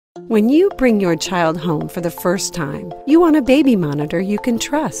When you bring your child home for the first time, you want a baby monitor you can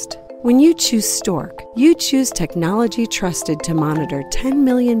trust. When you choose Stork, you choose technology trusted to monitor 10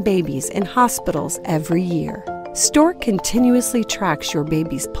 million babies in hospitals every year. Stork continuously tracks your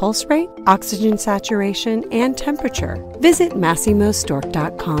baby's pulse rate, oxygen saturation, and temperature. Visit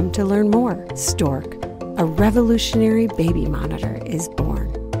MassimoStork.com to learn more. Stork, a revolutionary baby monitor, is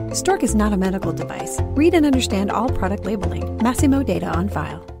born. Stork is not a medical device. Read and understand all product labeling. Massimo data on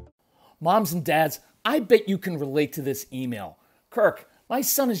file. Moms and dads, I bet you can relate to this email. Kirk, my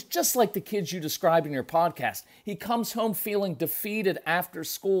son is just like the kids you described in your podcast. He comes home feeling defeated after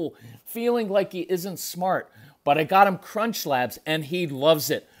school, feeling like he isn't smart. But I got him Crunch Labs and he loves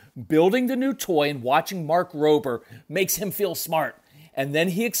it. Building the new toy and watching Mark Rober makes him feel smart. And then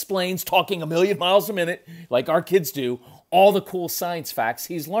he explains, talking a million miles a minute, like our kids do, all the cool science facts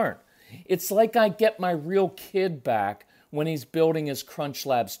he's learned. It's like I get my real kid back when he's building his Crunch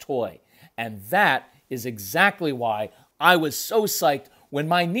Labs toy. And that is exactly why I was so psyched when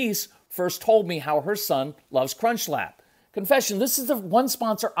my niece first told me how her son loves Crunch Lab. Confession, this is the one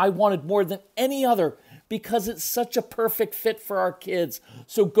sponsor I wanted more than any other because it's such a perfect fit for our kids.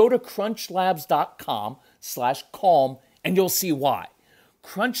 So go to crunchlabs.com/calm and you'll see why.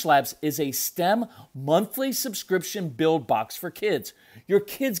 Crunch Labs is a STEM monthly subscription build box for kids. Your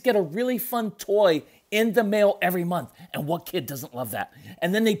kids get a really fun toy in the mail every month. And what kid doesn't love that?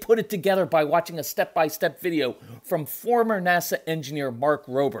 And then they put it together by watching a step-by-step video from former NASA engineer Mark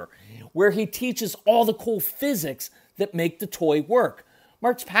Rober, where he teaches all the cool physics that make the toy work.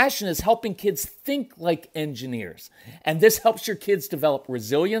 Mark's passion is helping kids think like engineers. And this helps your kids develop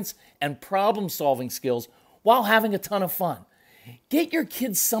resilience and problem-solving skills while having a ton of fun. Get your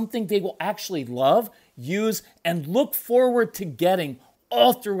kids something they will actually love, use, and look forward to getting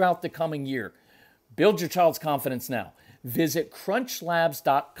all throughout the coming year. Build your child's confidence now. Visit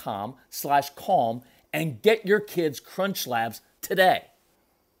crunchlabs.com/calm and get your kids Crunch Labs today.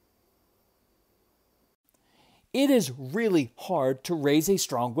 It is really hard to raise a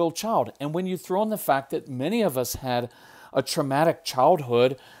strong-willed child. And when you throw in the fact that many of us had a traumatic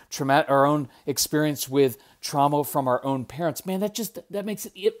childhood, our own experience with trauma from our own parents, man, that makes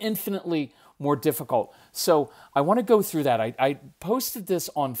it infinitely more difficult. So I want to go through that. I posted this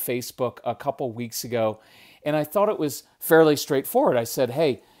on Facebook a couple weeks ago, and I thought it was fairly straightforward. I said,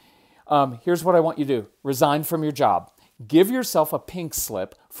 hey, here's what I want you to do. Resign from your job. Give yourself a pink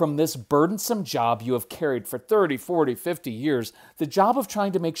slip from this burdensome job you have carried for 30, 40, 50 years, the job of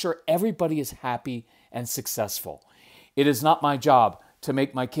trying to make sure everybody is happy and successful. It is not my job to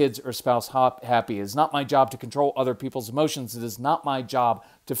make my kids or spouse happy. It is not my job to control other people's emotions. It is not my job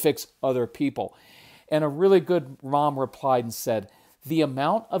to fix other people. And a really good mom replied and said, the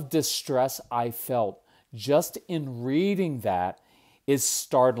amount of distress I felt just in reading that is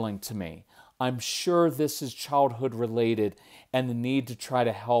startling to me. I'm sure this is childhood related and the need to try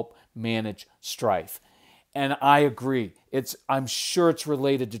to help manage strife. And I agree. I'm sure it's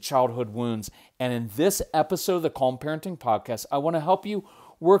related to childhood wounds. And in this episode of the Calm Parenting Podcast, I want to help you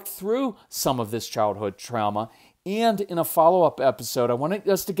work through some of this childhood trauma. And in a follow-up episode, I want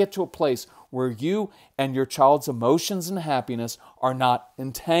us to get to a place where you and your child's emotions and happiness are not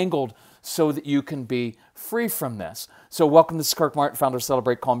entangled so that you can be free from this. So welcome, this is Kirk Martin, founder of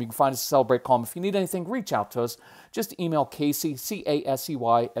Celebrate Calm. You can find us at Celebrate Calm. If you need anything, reach out to us. Just email Casey,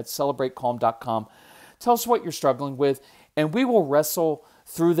 C-A-S-E-Y, at celebratecalm.com. Tell us what you're struggling with, and we will wrestle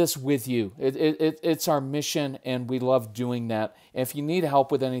through this with you. It's our mission, and we love doing that. And if you need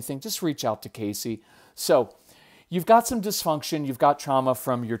help with anything, just reach out to Casey. So you've got some dysfunction, you've got trauma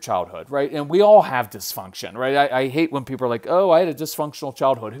from your childhood, right? And we all have dysfunction, right? I hate when people are like, oh, I had a dysfunctional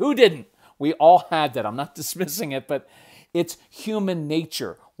childhood. Who didn't? We all had that. I'm not dismissing it, but it's human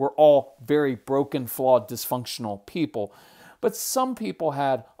nature. We're all very broken, flawed, dysfunctional people. But some people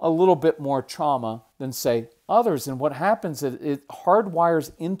had a little bit more trauma than, say, others. And what happens is it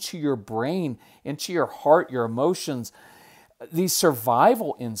hardwires into your brain, into your heart, your emotions, these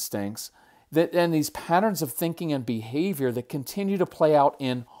survival instincts and these patterns of thinking and behavior that continue to play out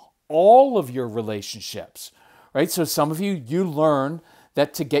in all of your relationships, right? So some of you learn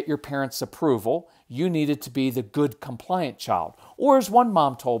that to get your parents' approval, you needed to be the good, compliant child. Or as one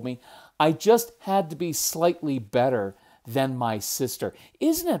mom told me, I just had to be slightly better than my sister.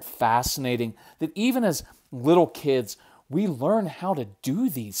 Isn't it fascinating that even as little kids, we learn how to do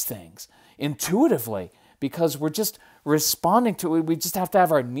these things intuitively because we're just responding to it. We just have to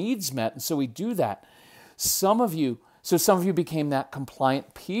have our needs met, and so we do that. Some of you became that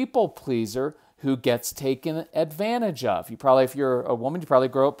compliant people pleaser who gets taken advantage of. If you're a woman, you probably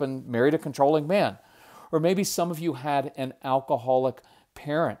grew up and married a controlling man. Or maybe some of you had an alcoholic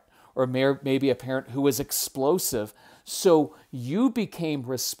parent, or maybe a parent who was explosive. So you became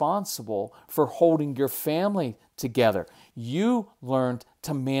responsible for holding your family together. You learned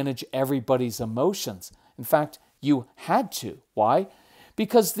to manage everybody's emotions. In fact, you had to. Why?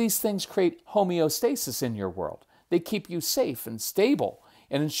 Because these things create homeostasis in your world. They keep you safe and stable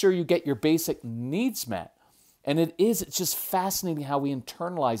and ensure you get your basic needs met. And it's just fascinating how we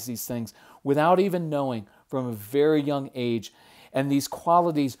internalize these things without even knowing from a very young age. And these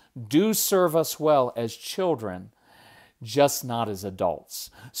qualities do serve us well as children, just not as adults.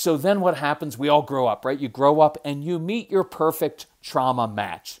 So then what happens? We all grow up, right? You grow up and you meet your perfect trauma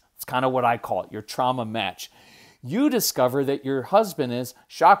match. It's kind of what I call it, your trauma match. You discover that your husband is,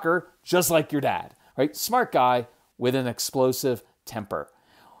 shocker, just like your dad, right? Smart guy with an explosive temper.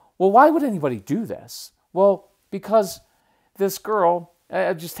 Well, why would anybody do this? Well, because this girl,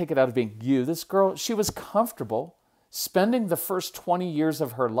 I just take it out of being you, this girl, she was comfortable spending the first 20 years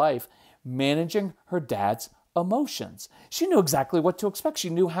of her life managing her dad's emotions. She knew exactly what to expect. She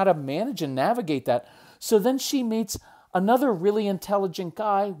knew how to manage and navigate that. So then she meets another really intelligent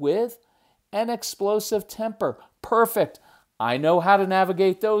guy with an explosive temper. Perfect. I know how to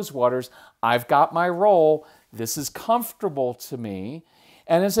navigate those waters. I've got my role. This is comfortable to me.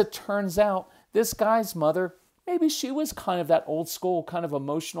 And as it turns out, this guy's mother, maybe she was kind of that old school kind of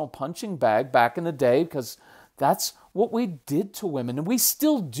emotional punching bag back in the day, because that's what we did to women. And we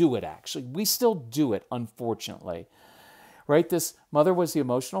still do it, actually. We still do it, unfortunately. Right? This mother was the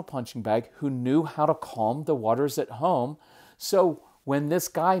emotional punching bag who knew how to calm the waters at home. So when this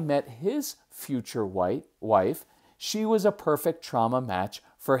guy met his future wife, she was a perfect trauma match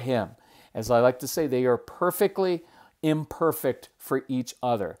for him. As I like to say, they are perfectly imperfect for each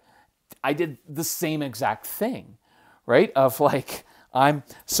other. I did the same exact thing, right? Of like,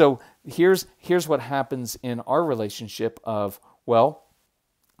 so here's what happens in our relationship of, well,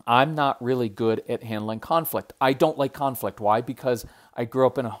 I'm not really good at handling conflict. I don't like conflict. Why? Because I grew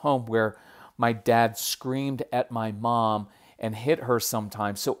up in a home where my dad screamed at my mom and hit her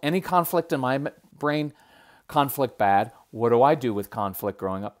sometimes. So any conflict in my brain, conflict bad. What do I do with conflict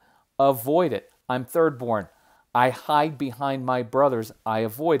growing up? Avoid it. I'm third born. I hide behind my brothers. I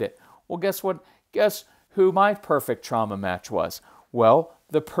avoid it. Well, guess what? Guess who my perfect trauma match was? Well,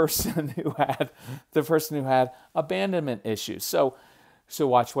 the person who had abandonment issues. So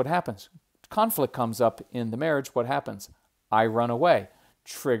watch what happens. Conflict comes up in the marriage. What happens? I run away.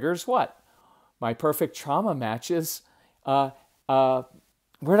 Triggers what? My perfect trauma matches. Where'd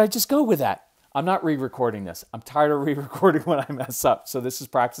I just go with that? I'm not re-recording this. I'm tired of re-recording when I mess up. So this is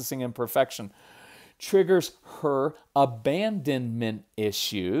practicing imperfection. Triggers her abandonment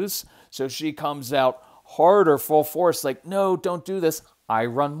issues. So she comes out harder, full force, like, no, don't do this. I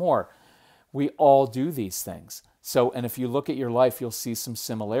run more. We all do these things. So, and if you look at your life, you'll see some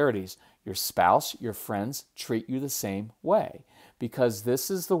similarities. Your spouse, your friends treat you the same way because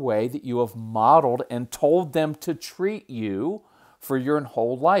this is the way that you have modeled and told them to treat you for your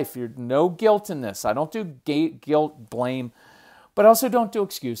whole life. You're no guilt in this. I don't do guilt, blame, but I also don't do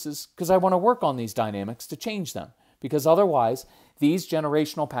excuses because I want to work on these dynamics to change them, because otherwise these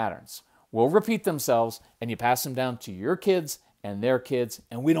generational patterns will repeat themselves and you pass them down to your kids and their kids,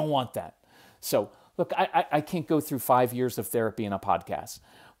 and we don't want that. So look, I can't go through 5 years of therapy in a podcast,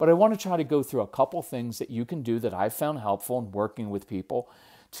 but I want to try to go through a couple things that you can do that I've found helpful in working with people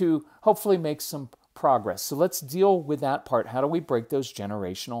to hopefully make some progress. So let's deal with that part. How do we break those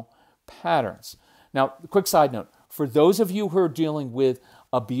generational patterns? Now, quick side note, for those of you who are dealing with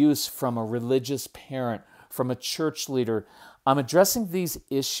abuse from a religious parent, from a church leader, I'm addressing these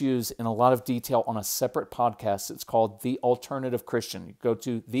issues in a lot of detail on a separate podcast. It's called The Alternative Christian. You go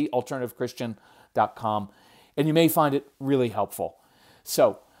to thealternativechristian.com and you may find it really helpful.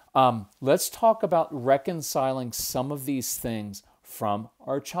 So let's talk about reconciling some of these things from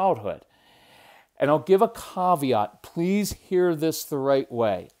our childhood. And I'll give a caveat. Please hear this the right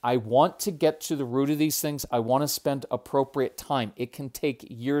way. I want to get to the root of these things. I want to spend appropriate time. It can take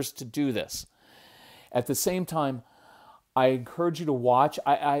years to do this. At the same time, I encourage you to watch.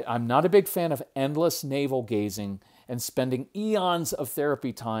 I'm not a big fan of endless navel-gazing and spending eons of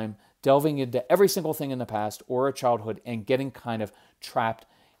therapy time delving into every single thing in the past or a childhood and getting kind of trapped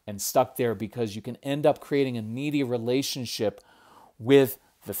and stuck there, because you can end up creating a needy relationship with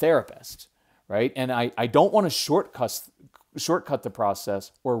the therapist, right? And I don't want to shortcut the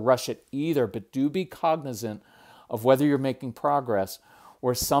process or rush it either, but do be cognizant of whether you're making progress.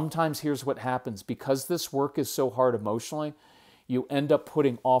 Or sometimes here's what happens. Because this work is so hard emotionally, you end up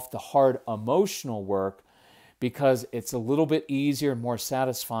putting off the hard emotional work because it's a little bit easier and more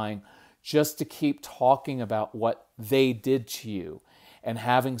satisfying just to keep talking about what they did to you. and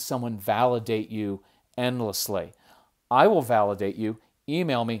having someone validate you endlessly. I will validate you.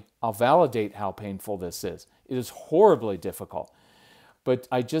 Email me. I'll validate how painful this is. It is horribly difficult. But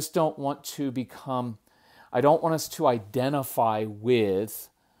I just don't want I don't want us to identify with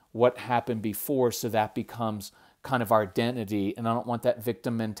what happened before, so that becomes kind of our identity, and I don't want that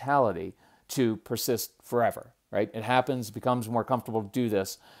victim mentality to persist forever, right? It happens, becomes more comfortable to do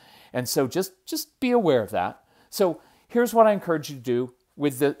this. And so just be aware of that. So here's what I encourage you to do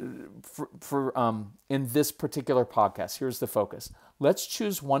with in this particular podcast. Here's the focus. Let's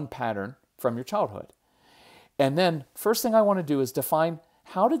choose one pattern from your childhood. And then first thing I want to do is define,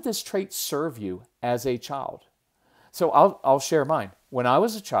 how did this trait serve you as a child? So I'll share mine. When I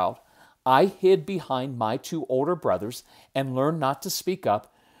was a child, I hid behind my two older brothers and learned not to speak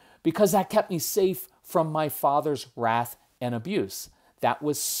up because that kept me safe from my father's wrath and abuse. That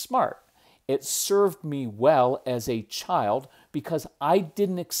was smart. It served me well as a child because I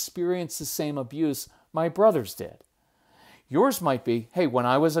didn't experience the same abuse my brothers did. Yours might be, hey, when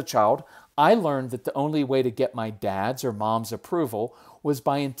I was a child, I learned that the only way to get my dad's or mom's approval was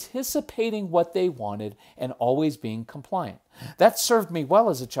by anticipating what they wanted and always being compliant. That served me well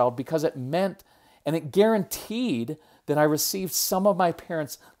as a child because it meant and it guaranteed that I received some of my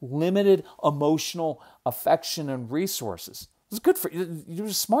parents' limited emotional affection and resources. It was good for you. You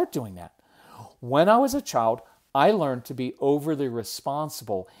were smart doing that. When I was a child, I learned to be overly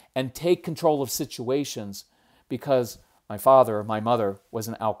responsible and take control of situations because my father or my mother was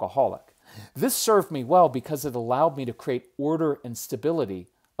an alcoholic. This served me well because it allowed me to create order and stability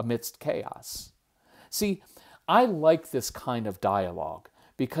amidst chaos. See, I like this kind of dialogue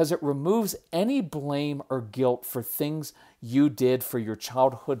because it removes any blame or guilt for things you did, for your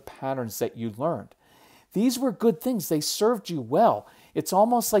childhood patterns that you learned. These were good things. They served you well. It's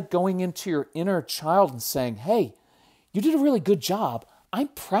almost like going into your inner child and saying, hey, you did a really good job. I'm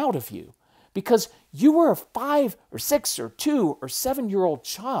proud of you because you were a 5 or 6 or 2 or 7-year-old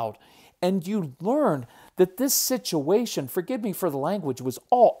child and you learned that this situation, forgive me for the language, was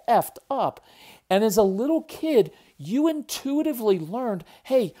all effed up. And as a little kid, you intuitively learned,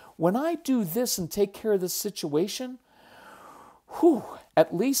 hey, when I do this and take care of this situation,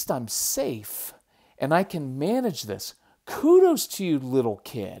 at least I'm safe and I can manage this. Kudos to you, little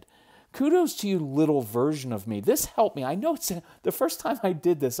kid. Kudos to you, little version of me. This helped me. I know the first time I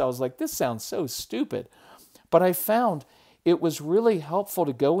did this, I was like, this sounds so stupid. But I found it was really helpful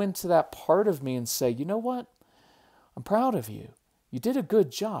to go into that part of me and say, you know what? I'm proud of you. You did a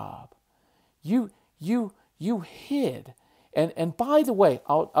good job. You hid. And by the way,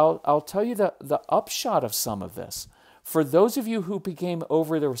 I'll tell you the upshot of some of this. For those of you who became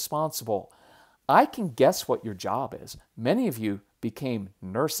overly responsible, I can guess what your job is. Many of you became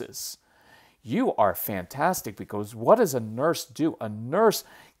nurses. You are fantastic because what does a nurse do? A nurse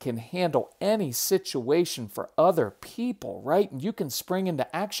can handle any situation for other people, right? And you can spring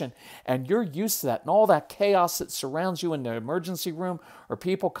into action and you're used to that and all that chaos that surrounds you in the emergency room or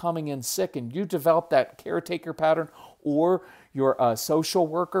people coming in sick, and you develop that caretaker pattern, or you're a social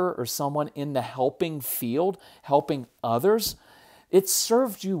worker or someone in the helping field, helping others. It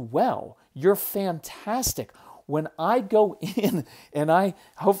served you well. You're fantastic. When I go in and I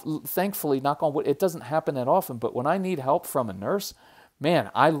hope, thankfully, knock on wood, it doesn't happen that often, but when I need help from a nurse, man,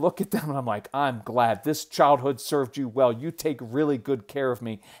 I look at them and I'm like, I'm glad this childhood served you well. You take really good care of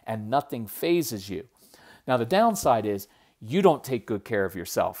me and nothing phases you. Now, the downside is you don't take good care of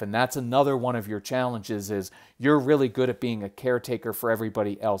yourself. And that's another one of your challenges is you're really good at being a caretaker for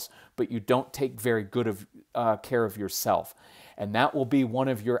everybody else, but you don't take very good care of yourself. And that will be one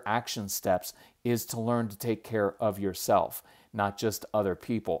of your action steps, is to learn to take care of yourself, not just other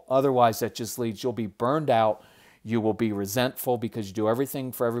people. Otherwise, that just leads, you'll be burned out. You will be resentful because you do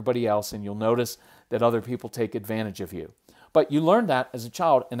everything for everybody else, and you'll notice that other people take advantage of you. But you learned that as a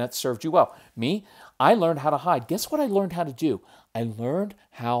child, and that served you well. Me, I learned how to hide. Guess what I learned how to do? I learned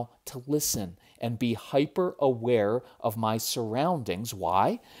how to listen and be hyper aware of my surroundings.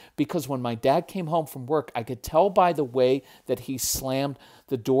 Why? Because when my dad came home from work, I could tell by the way that he slammed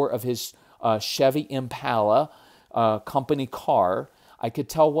the door of his Chevy Impala company car. I could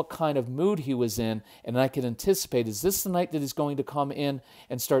tell what kind of mood he was in, and I could anticipate, is this the night that he's going to come in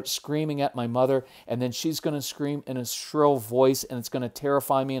and start screaming at my mother, and then she's going to scream in a shrill voice, and it's going to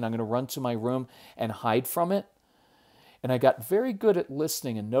terrify me, and I'm going to run to my room and hide from it? And I got very good at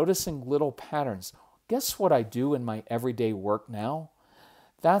listening and noticing little patterns. Guess what I do in my everyday work now?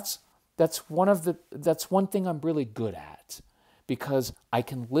 That's one thing I'm really good at, because I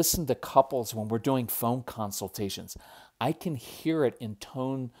can listen to couples when we're doing phone consultations. I can hear it in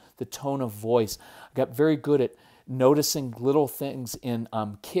the tone of voice. I got very good at noticing little things in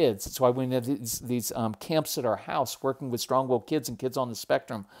kids. That's why we have these camps at our house working with strong-willed kids and kids on the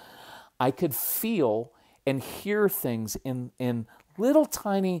spectrum. I could feel and hear things in little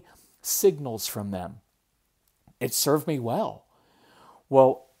tiny signals from them. It served me well.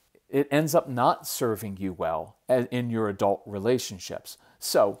 Well, it ends up not serving you well in your adult relationships.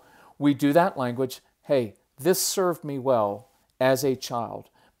 So we do that language. Hey, this served me well as a child.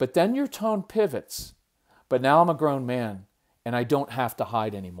 But then your tone pivots. But now I'm a grown man and I don't have to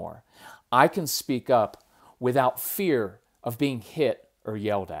hide anymore. I can speak up without fear of being hit or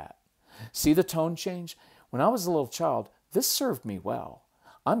yelled at. See the tone change? When I was a little child, this served me well.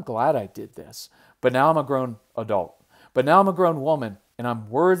 I'm glad I did this. But now I'm a grown adult. But now I'm a grown woman and I'm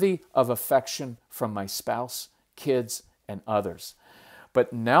worthy of affection from my spouse, kids, and others.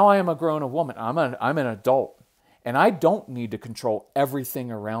 But now I am a grown woman. I'm an adult. And I don't need to control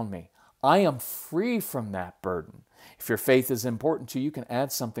everything around me. I am free from that burden. If your faith is important to you, you can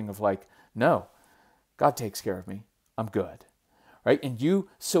add something of like, no, God takes care of me. I'm good. Right? And you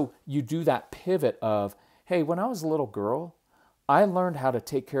do that pivot of, hey, when I was a little girl, I learned how to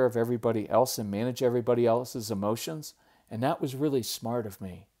take care of everybody else and manage everybody else's emotions. And that was really smart of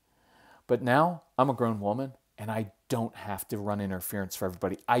me. But now I'm a grown woman and I don't have to run interference for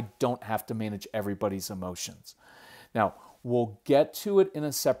everybody. I don't have to manage everybody's emotions. Now, we'll get to it in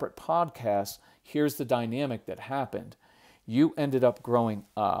a separate podcast. Here's the dynamic that happened. You ended up growing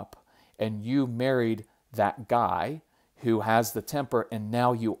up and you married that guy who has the temper, and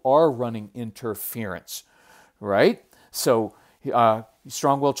now you are running interference, right? So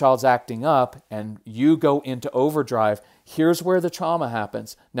strong-willed child's acting up and you go into overdrive. Here's where the trauma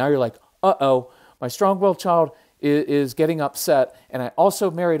happens. Now you're like, uh-oh, my strong-willed child is getting upset, and I also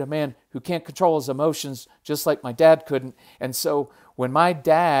married a man who can't control his emotions just like my dad couldn't. And so when my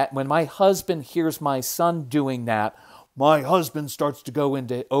husband hears my son doing that, my husband starts to go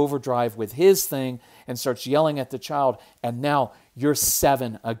into overdrive with his thing and starts yelling at the child, and now you're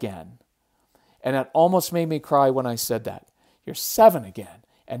 7 again. And it almost made me cry when I said that. You're 7 again.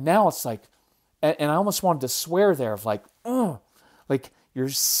 And now it's like, and I almost wanted to swear there of like, like you're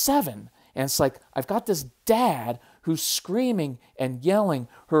 7. And it's like, I've got this dad who's screaming and yelling,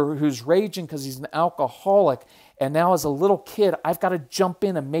 who's raging because he's an alcoholic. And now as a little kid, I've got to jump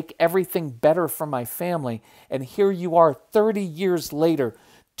in and make everything better for my family. And here you are 30 years later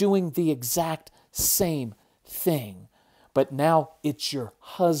doing the exact same thing. But now it's your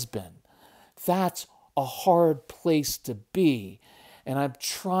husband. That's a hard place to be. And I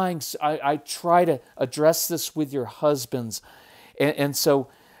try to address this with your husbands. And so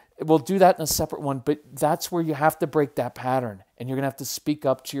we'll do that in a separate one, but that's where you have to break that pattern. And you're going to have to speak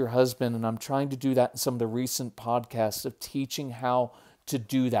up to your husband. And I'm trying to do that in some of the recent podcasts of teaching how to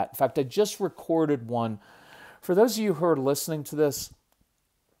do that. In fact, I just recorded one. For those of you who are listening to this,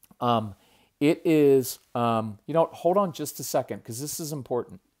 it is, hold on just a second, because this is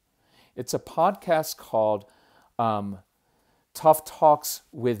important. It's a podcast called Tough Talks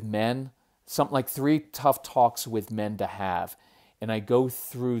with Men, something like 3 Tough Talks with Men to Have. And I go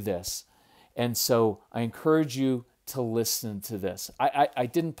through this. And so I encourage you to listen to this. I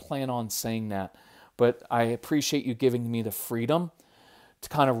didn't plan on saying that, but I appreciate you giving me the freedom to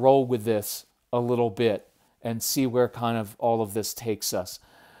kind of roll with this a little bit and see where kind of all of this takes us.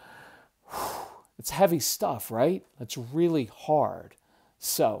 It's heavy stuff, right? It's really hard.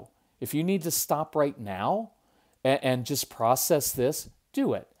 So if you need to stop right now and just process this,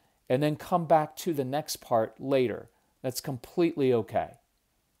 do it. And then come back to the next part later. That's completely okay.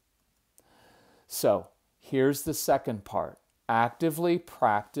 So here's the second part. Actively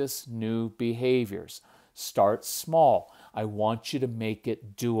practice new behaviors. Start small. I want you to make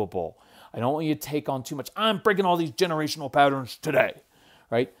it doable. I don't want you to take on too much. I'm breaking all these generational patterns today,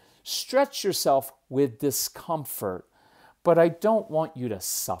 right? Stretch yourself with discomfort, but I don't want you to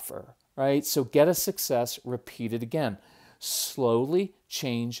suffer, right? So get a success, repeat it again. Slowly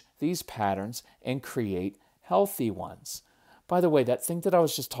change these patterns and create healthy ones. By the way, that thing that I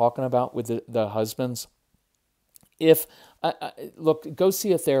was just talking about with the husbands, look, go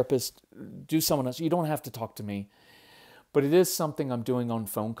see a therapist, do someone else. You don't have to talk to me. But it is something I'm doing on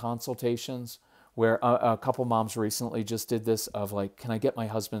phone consultations where a couple moms recently just did this of like, can I get my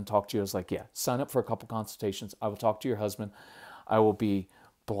husband to talk to you? I was like, yeah, sign up for a couple consultations. I will talk to your husband. I will be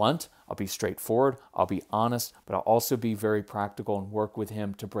blunt. I'll be straightforward. I'll be honest, but I'll also be very practical and work with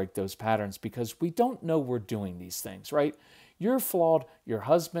him to break those patterns because we don't know we're doing these things, right? You're flawed. Your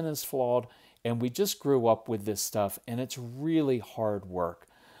husband is flawed. And we just grew up with this stuff and it's really hard work,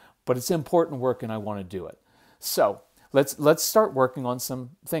 but it's important work and I want to do it. So let's start working on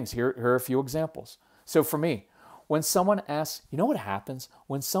some things. Here are a few examples. So for me, When someone asks, you know what happens?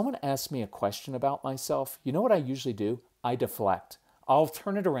 When someone asks me a question about myself, you know what I usually do? I deflect. I'll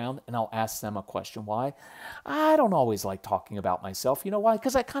turn it around and I'll ask them a question. Why? I don't always like talking about myself. You know why?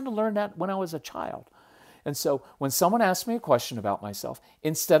 Because I kind of learned that when I was a child. And so when someone asks me a question about myself,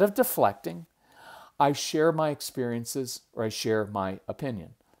 instead of deflecting, I share my experiences or I share my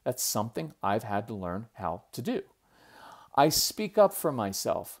opinion. That's something I've had to learn how to do. I speak up for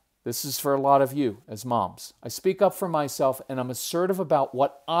myself. This is for a lot of you as moms. I speak up for myself and I'm assertive about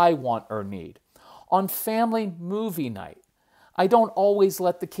what I want or need. On family movie night, I don't always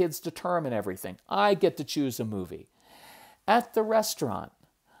let the kids determine everything. I get to choose a movie. At the restaurant,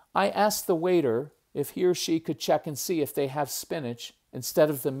 I ask the waiter if he or she could check and see if they have spinach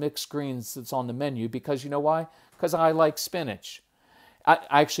instead of the mixed greens that's on the menu, because you know why? Because I like spinach. I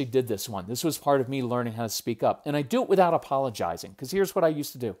actually did this one. This was part of me learning how to speak up. And I do it without apologizing, because here's what I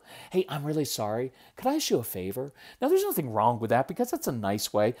used to do. Hey, I'm really sorry. Could I ask you a favor? Now, there's nothing wrong with that, because that's a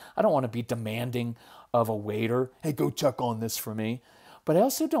nice way. I don't want to be demanding of a waiter. Hey, go check on this for me. But I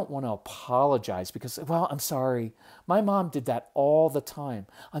also don't want to apologize because, well, I'm sorry. My mom did that all the time.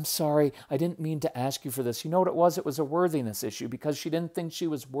 I'm sorry. I didn't mean to ask you for this. You know what it was? It was a worthiness issue because she didn't think she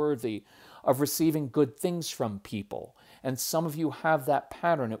was worthy of receiving good things from people. And some of you have that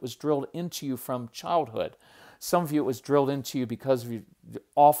pattern. It was drilled into you from childhood. Some of you, it was drilled into you because of the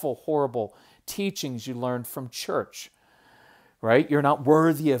awful, horrible teachings you learned from church. Right? You're not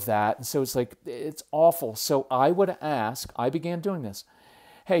worthy of that. And so it's like, it's awful. So I would ask, I began doing this.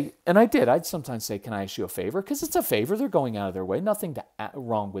 Hey, and I did. I'd sometimes say, can I ask you a favor? Because it's a favor. They're going out of their way. Nothing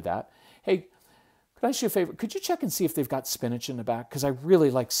wrong with that. Hey, could I ask you a favor? Could you check and see if they've got spinach in the back? Because I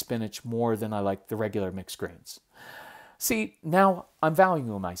really like spinach more than I like the regular mixed greens. See, now I'm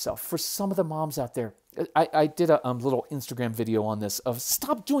valuing myself. For some of the moms out there, I did a little Instagram video on this of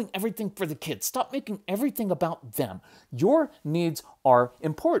stop doing everything for the kids. Stop making everything about them. Your needs are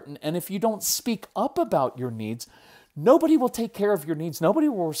important. And if you don't speak up about your needs, nobody will take care of your needs. Nobody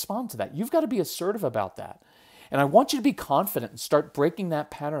will respond to that. You've got to be assertive about that. And I want you to be confident and start breaking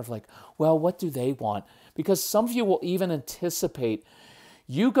that pattern of like, well, what do they want? Because some of you will even anticipate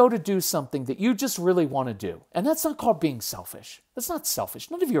you go to do something that you just really want to do. And that's not called being selfish. That's not selfish.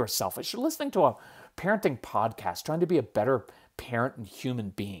 None of you are selfish. You're listening to a parenting podcast, trying to be a better parent and human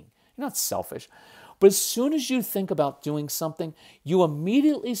being. You're not selfish. But as soon as you think about doing something, you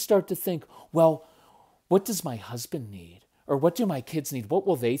immediately start to think, well, what does my husband need? Or what do my kids need? What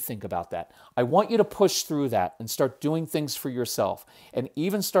will they think about that? I want you to push through that and start doing things for yourself. And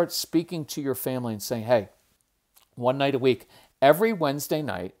even start speaking to your family and saying, hey, one night a week, every Wednesday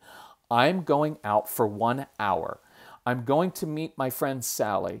night, I'm going out for 1 hour. I'm going to meet my friend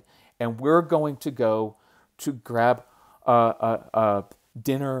Sally, and we're going to go to grab a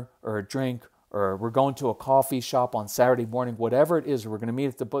dinner or a drink, or we're going to a coffee shop on Saturday morning, whatever it is, or we're going to meet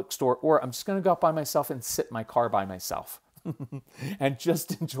at the bookstore, or I'm just going to go out by myself and sit in my car by myself and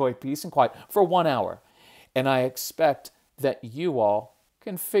just enjoy peace and quiet for 1 hour. And I expect that you all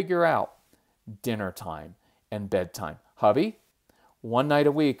can figure out dinner time and bedtime. Hubby, one night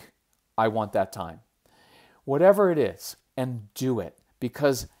a week, I want that time. Whatever it is, and do it.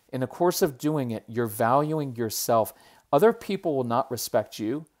 Because in the course of doing it, you're valuing yourself. Other people will not respect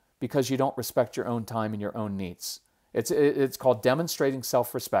you because you don't respect your own time and your own needs. It's called demonstrating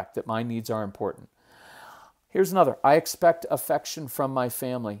self-respect, that my needs are important. Here's another. I expect affection from my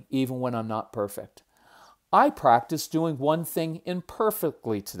family even when I'm not perfect. I practice doing one thing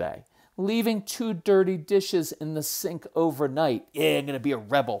imperfectly today. Leaving 2 dirty dishes in the sink overnight. Yeah, I'm going to be a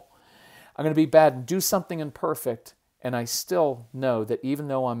rebel. I'm going to be bad and do something imperfect. And I still know that even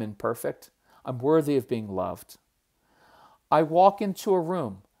though I'm imperfect, I'm worthy of being loved. I walk into a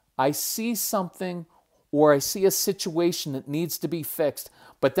room. I see something or I see a situation that needs to be fixed.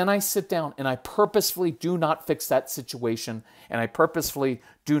 But then I sit down and I purposefully do not fix that situation. And I purposefully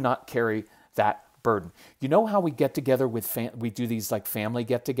do not carry that burden. You know how we get together with we do these like family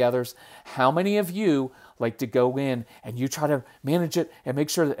get-togethers? How many of you like to go in and you try to manage it and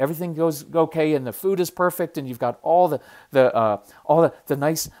make sure that everything goes okay and the food is perfect and you've got all the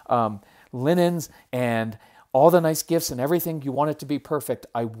nice linens and all the nice gifts and everything, you want it to be perfect?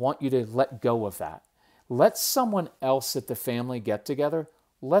 I want you to let go of that. Let someone else at the family get-together,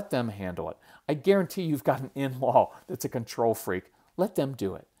 let them handle it. I guarantee you've got an in-law that's a control freak. Let them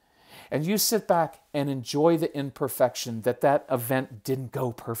do it. And you sit back and enjoy the imperfection that event didn't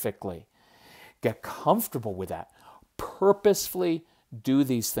go perfectly. Get comfortable with that. Purposefully do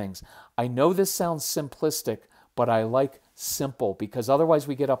these things. I know this sounds simplistic, but I like simple because otherwise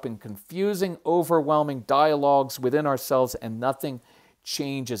we get up in confusing, overwhelming dialogues within ourselves and nothing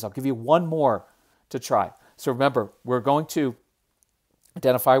changes. I'll give you one more to try. So remember, we're going to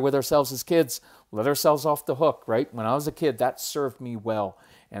identify with ourselves as kids, let ourselves off the hook, right? When I was a kid, that served me well.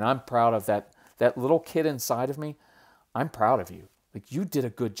 And I'm proud of that. That little kid inside of me, I'm proud of you. Like, you did a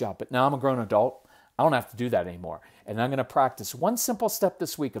good job. But now I'm a grown adult. I don't have to do that anymore. And I'm going to practice one simple step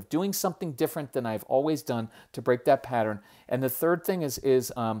this week of doing something different than I've always done to break that pattern. And the third thing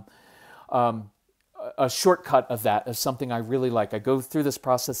is a shortcut of that, is something I really like. I go through this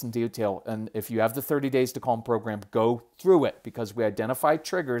process in detail. And if you have the 30 Days to Calm program, go through it, because we identify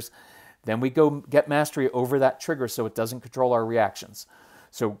triggers. Then we go get mastery over that trigger so it doesn't control our reactions.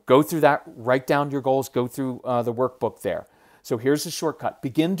 So go through that, write down your goals, go through the workbook there. So here's a shortcut.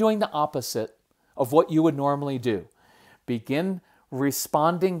 Begin doing the opposite of what you would normally do. Begin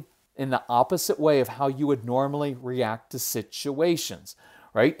responding in the opposite way of how you would normally react to situations,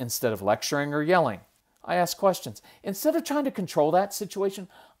 right? Instead of lecturing or yelling, I ask questions. Instead of trying to control that situation,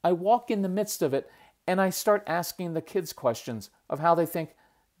 I walk in the midst of it and I start asking the kids questions of how they think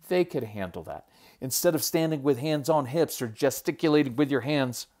they could handle that. Instead of standing with hands on hips or gesticulating with your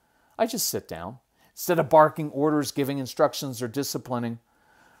hands, I just sit down. Instead of barking orders, giving instructions, or disciplining,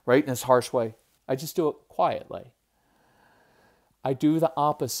 right, in this harsh way, I just do it quietly. I do the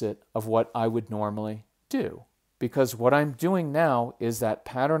opposite of what I would normally do, because what I'm doing now is that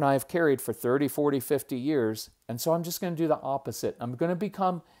pattern I've carried for 30, 40, 50 years, and so I'm just going to do the opposite.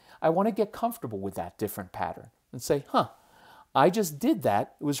 I want to get comfortable with that different pattern and say, I just did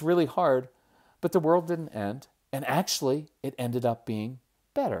that. It was really hard, but the world didn't end, and actually it ended up being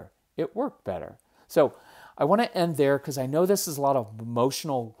better. It worked better. So I want to end there because I know this is a lot of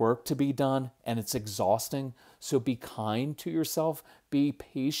emotional work to be done and it's exhausting. So be kind to yourself. Be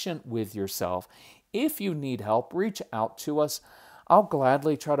patient with yourself. If you need help, reach out to us. I'll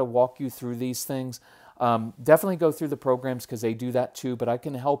gladly try to walk you through these things. Definitely go through the programs because they do that too, but I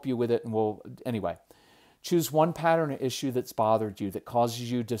can help you with it. And anyway, choose one pattern or issue that's bothered you, that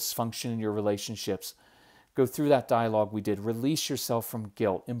causes you dysfunction in your relationships. Go through that dialogue we did. Release yourself from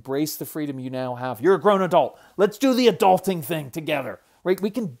guilt. Embrace the freedom you now have. You're a grown adult. Let's do the adulting thing together, right? We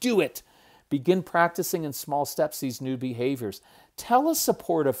can do it. Begin practicing in small steps these new behaviors. Tell a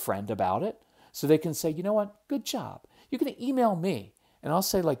supportive friend about it so they can say, you know what, good job. You can email me and I'll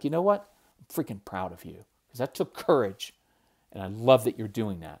say, like, you know what, I'm freaking proud of you because that took courage and I love that you're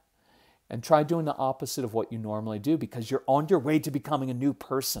doing that. And try doing the opposite of what you normally do because you're on your way to becoming a new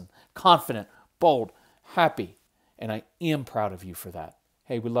person, confident, bold, happy, and I am proud of you for that.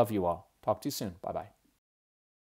 Hey, we love you all. Talk to you soon. Bye-bye.